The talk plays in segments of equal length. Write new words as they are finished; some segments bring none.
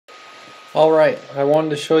Alright, I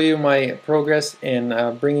wanted to show you my progress in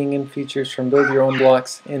bringing in features from Build Your Own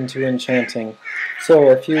Blocks into Enchanting.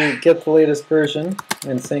 So if you get the latest version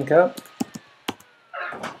and sync up,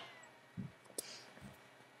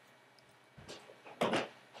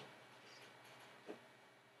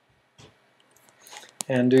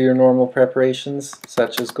 and do your normal preparations,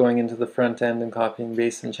 such as going into the front end and copying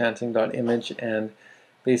base enchanting.image and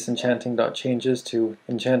base enchanting.changes to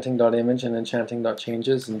enchanting.image and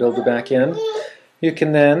enchanting.changes and build the back end, you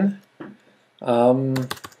can then run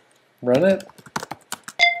it.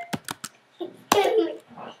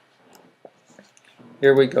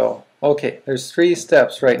 Here we go. Okay, there's 3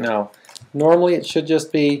 steps right now. Normally it should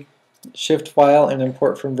just be shift file and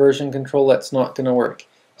import from version control. That's not going to work.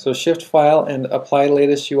 So shift file and apply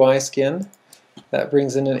latest UI skin. That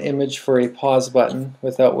brings in an image for a pause button,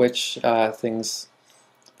 without which things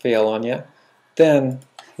fail on you. Then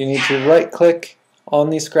you need to right click on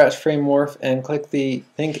the scratch frame morph and click the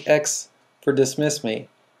pink X for dismiss me,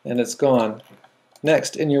 and it's gone.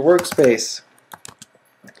 Next, in your workspace,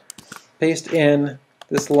 paste in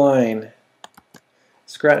this line,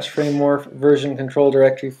 scratch frame morph version control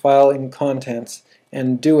directory file in contents,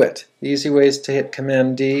 and do it. The easy way is to hit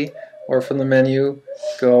Command D, or from the menu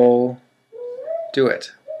go do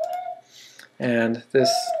it. And this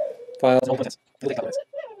file is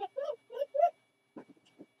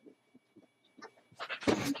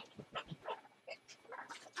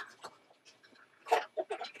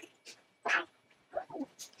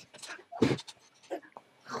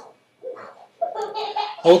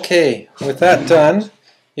okay, with that done,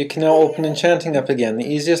 you can now open Enchanting up again. The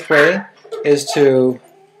easiest way is to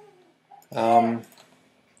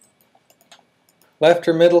left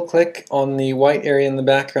or middle click on the white area in the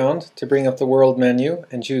background to bring up the world menu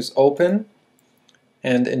and choose Open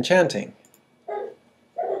and Enchanting.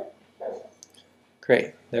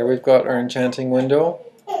 Great, there we've got our Enchanting window,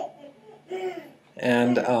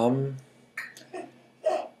 and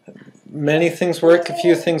many things work, a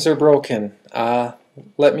few things are broken.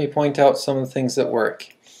 Let me point out some of the things that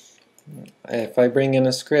work. If I bring in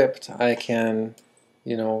a script, I can,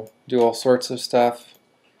 do all sorts of stuff.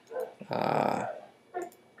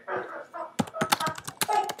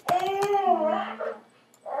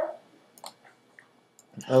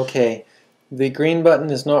 Okay, the green button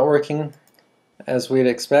is not working as we'd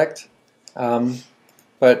expect,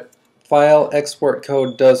 but file export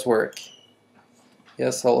code does work.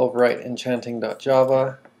 Yes, I'll overwrite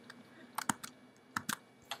enchanting.java.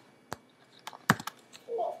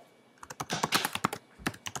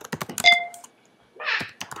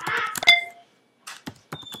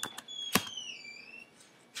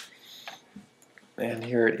 And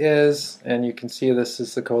here it is, and you can see this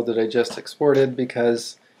is the code that I just exported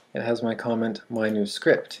because it has my comment, my new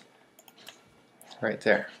script, right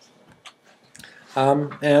there.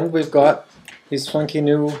 And we've got these funky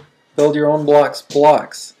new build your own blocks.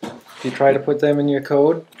 If you try to put them in your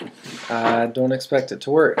code, don't expect it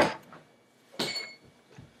to work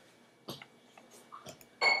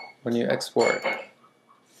when you export.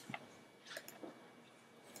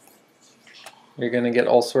 You're going to get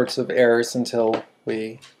all sorts of errors until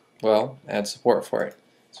we, add support for it.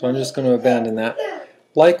 So I'm just going to abandon that.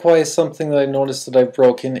 Likewise, something that I noticed that I've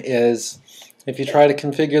broken is if you try to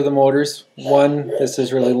configure the motors, 1, this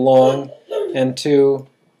is really long, and 2,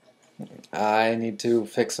 I need to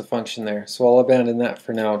fix a function there. So I'll abandon that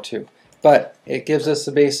for now too. But it gives us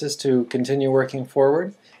the basis to continue working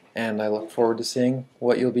forward, and I look forward to seeing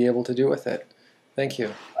what you'll be able to do with it. Thank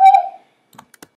you.